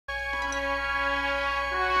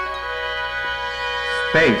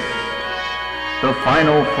Space, the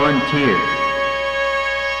final frontier.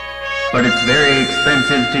 But it's very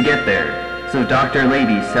expensive to get there, so Dr.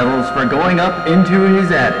 Lady settles for going up into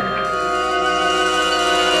his attic.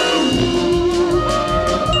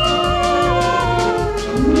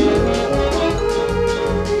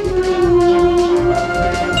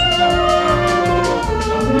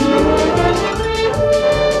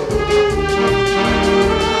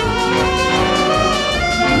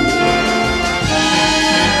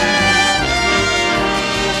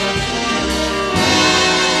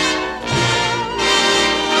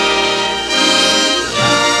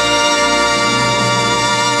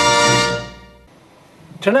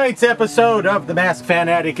 Tonight's episode of The Masked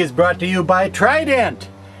Fanatic is brought to you by Trident.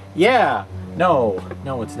 Yeah, no,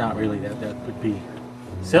 it's not really. That would be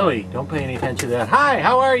silly. Don't pay any attention to that. Hi,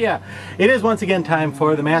 how are you? It is once again time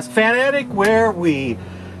for The Masked Fanatic, where we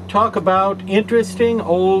talk about interesting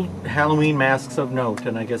old Halloween masks of note.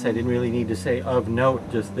 And I guess I didn't really need to say of note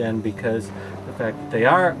just then, because the fact that they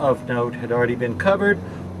are of note had already been covered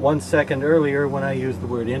 1 second earlier when I used the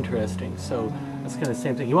word interesting. So that's kind of the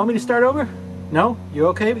same thing. You want me to start over? No? You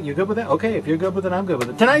okay? You good with that? Okay, if you're good with it, I'm good with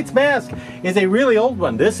it. Tonight's mask is a really old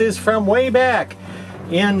one. This is from way back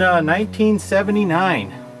in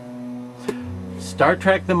 1979. Star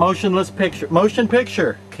Trek the Motion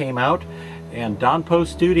Picture came out, and Donpo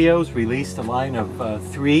Studios released a line of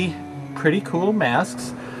 3 pretty cool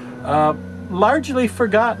masks. Largely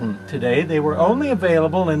forgotten today. They were only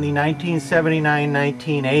available in the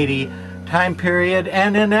 1979-1980 time period,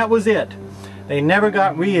 and then that was it. They never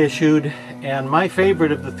got reissued, and my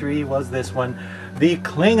favorite of the 3 was this one, the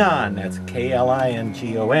Klingon. That's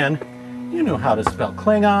K-L-I-N-G-O-N. You know how to spell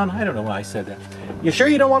Klingon. I don't know why I said that. You sure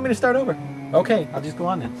you don't want me to start over? Okay, I'll just go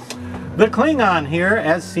on then. The Klingon here,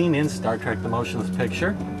 as seen in Star Trek the Motion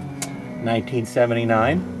Picture,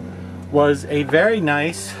 1979, was a very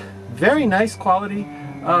nice quality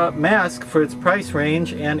mask for its price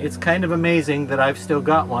range, and it's kind of amazing that I've still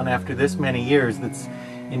got one after this many years that's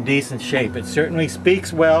in decent shape. It certainly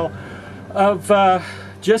speaks well of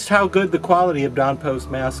just how good the quality of Donpo's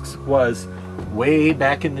masks was way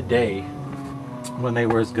back in the day when they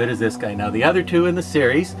were as good as this guy. Now the other 2 in the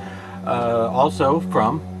series, also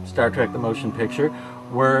from Star Trek the Motion Picture,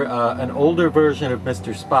 were an older version of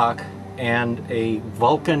Mr. Spock and a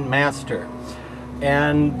Vulcan Master.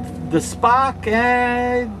 And the Spock,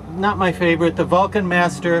 not my favorite. The Vulcan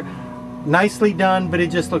Master, nicely done, but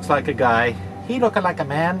it just looks like a guy. He looking like a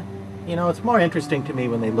man. You know, it's more interesting to me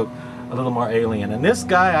when they look a little more alien. And this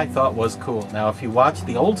guy I thought was cool. Now, if you watch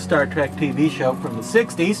the old Star Trek TV show from the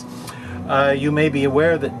 60s, you may be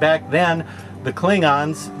aware that back then the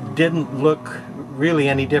Klingons didn't look really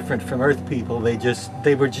any different from Earth people. They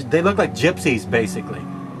looked like gypsies, basically.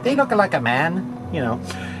 They look like a man, you know.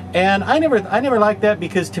 And I never liked that,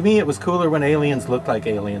 because to me it was cooler when aliens looked like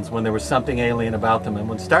aliens, when there was something alien about them. And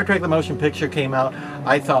when Star Trek the Motion Picture came out,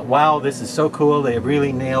 I thought, wow, this is so cool. They have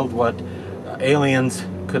really nailed what aliens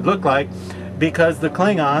could look like, because the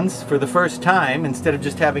Klingons, for the first time, instead of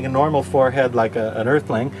just having a normal forehead like an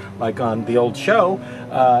Earthling, like on the old show,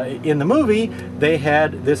 in the movie, they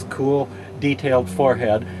had this cool detailed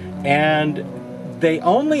forehead. And they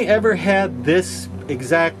only ever had this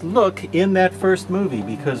exact look in that first movie,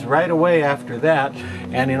 because right away after that,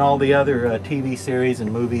 and in all the other TV series and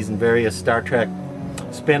movies and various Star Trek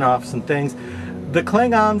spin-offs and things, the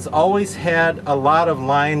Klingons always had a lot of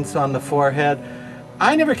lines on the forehead.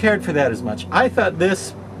 I never cared for that as much. I thought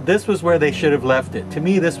this was where they should have left it. To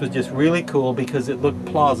me, this was just really cool, because it looked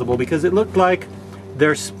plausible, because it looked like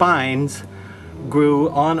their spines grew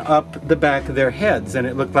on up the back of their heads, and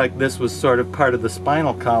it looked like this was sort of part of the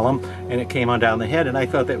spinal column, and it came on down the head. And I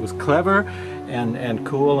thought that was clever and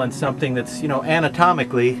cool, and something that's, you know,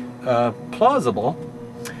 anatomically plausible.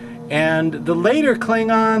 And the later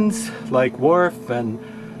Klingons, like Worf and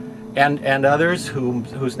others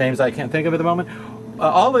whose names I can't think of at the moment,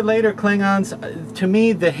 all the later Klingons, to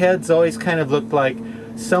me the heads always kind of looked like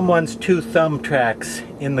someone's 2 thumb tracks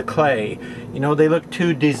in the clay. You know, they look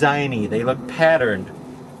too designy, they look patterned.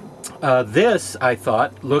 This, I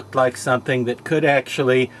thought, looked like something that could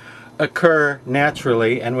actually occur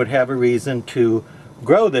naturally and would have a reason to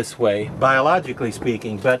grow this way, biologically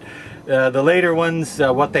speaking. But the later ones,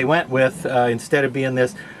 what they went with, instead of being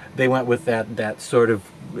this, they went with that sort of,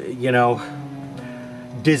 you know,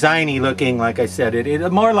 designy looking, like I said. It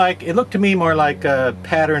looked to me more like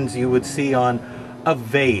patterns you would see on a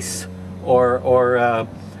vase, or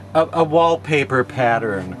a wallpaper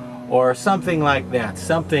pattern, or something like that,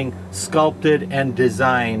 something sculpted and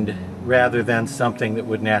designed rather than something that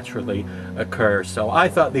would naturally occur. So I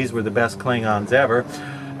thought these were the best Klingons ever.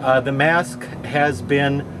 The mask has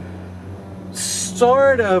been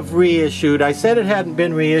sort of reissued. I said it hadn't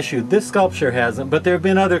been reissued. This sculpture hasn't, but there have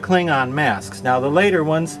been other Klingon masks. Now the later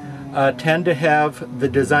ones tend to have the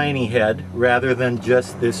designy head rather than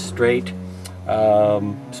just this straight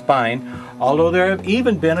spine. Although there have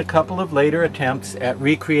even been a couple of later attempts at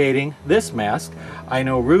recreating this mask. I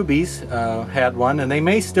know Ruby's had one, and they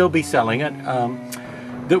may still be selling it,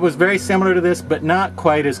 that was very similar to this, but not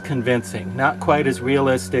quite as convincing, not quite as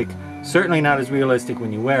realistic, certainly not as realistic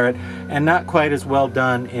when you wear it, and not quite as well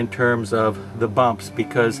done in terms of the bumps,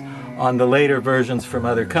 because on the later versions from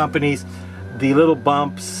other companies, the little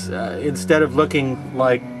bumps, instead of looking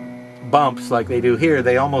like bumps like they do here,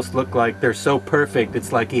 they almost look like they're so perfect,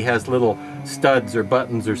 it's like he has little studs or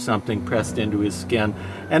buttons or something pressed into his skin.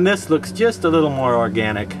 And this looks just a little more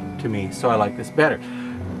organic to me, so I like this better.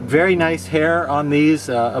 Very nice hair on these,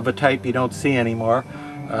 of a type you don't see anymore,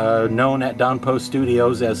 known at Don Post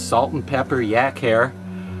Studios as salt and pepper yak hair,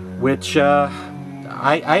 which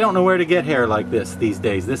I don't know where to get hair like this these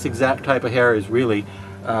days. This exact type of hair is really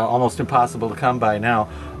almost impossible to come by now.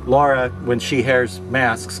 Laura, when she hairs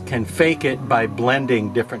masks, can fake it by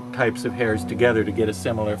blending different types of hairs together to get a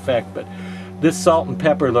similar effect, but this salt and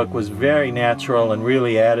pepper look was very natural and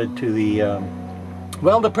really added to the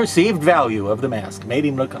well, the perceived value of the mask. Made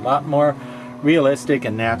him look a lot more realistic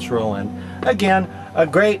and natural, and again, a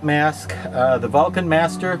great mask. The Vulcan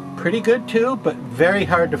Master, pretty good too, but very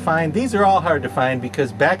hard to find. These are all hard to find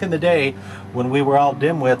because back in the day when we were all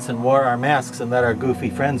dimwits and wore our masks and let our goofy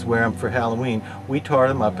friends wear them for Halloween, we tore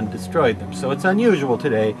them up and destroyed them. So it's unusual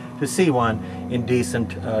today to see one in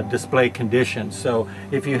decent display condition. So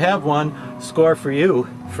if you have one, score for you,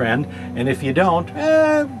 friend, and if you don't,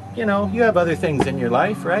 you know, you have other things in your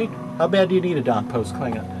life, right? How bad do you need a Don Post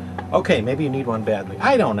Klingon? Okay, maybe you need one badly.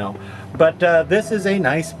 I don't know. But this is a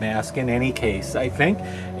nice mask in any case, I think.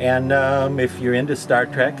 And if you're into Star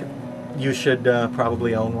Trek, you should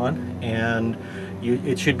probably own one. And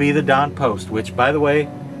it should be the Don Post, which, by the way,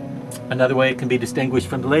 another way it can be distinguished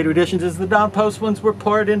from the later editions is the Don Post ones were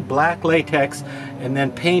poured in black latex and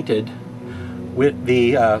then painted with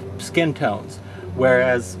the skin tones.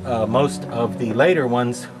 Whereas most of the later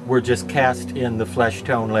ones were just cast in the flesh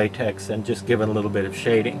tone latex and just given a little bit of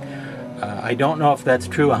shading. I don't know if that's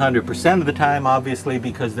true 100% of the time, obviously,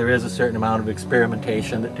 because there is a certain amount of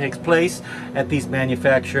experimentation that takes place at these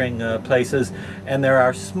manufacturing places, and there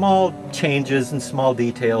are small changes and small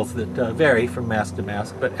details that vary from mask to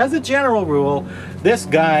mask. But as a general rule, this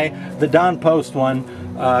guy, the Don Post one,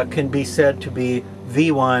 can be said to be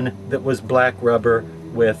the one that was black rubber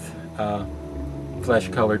with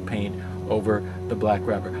flesh-colored paint over the black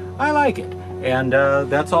rubber. I like it, and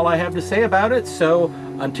that's all I have to say about it. So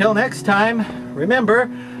until next time, remember,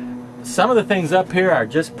 some of the things up here are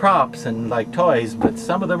just props and like toys, but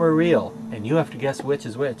some of them are real, and you have to guess which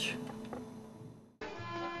is which.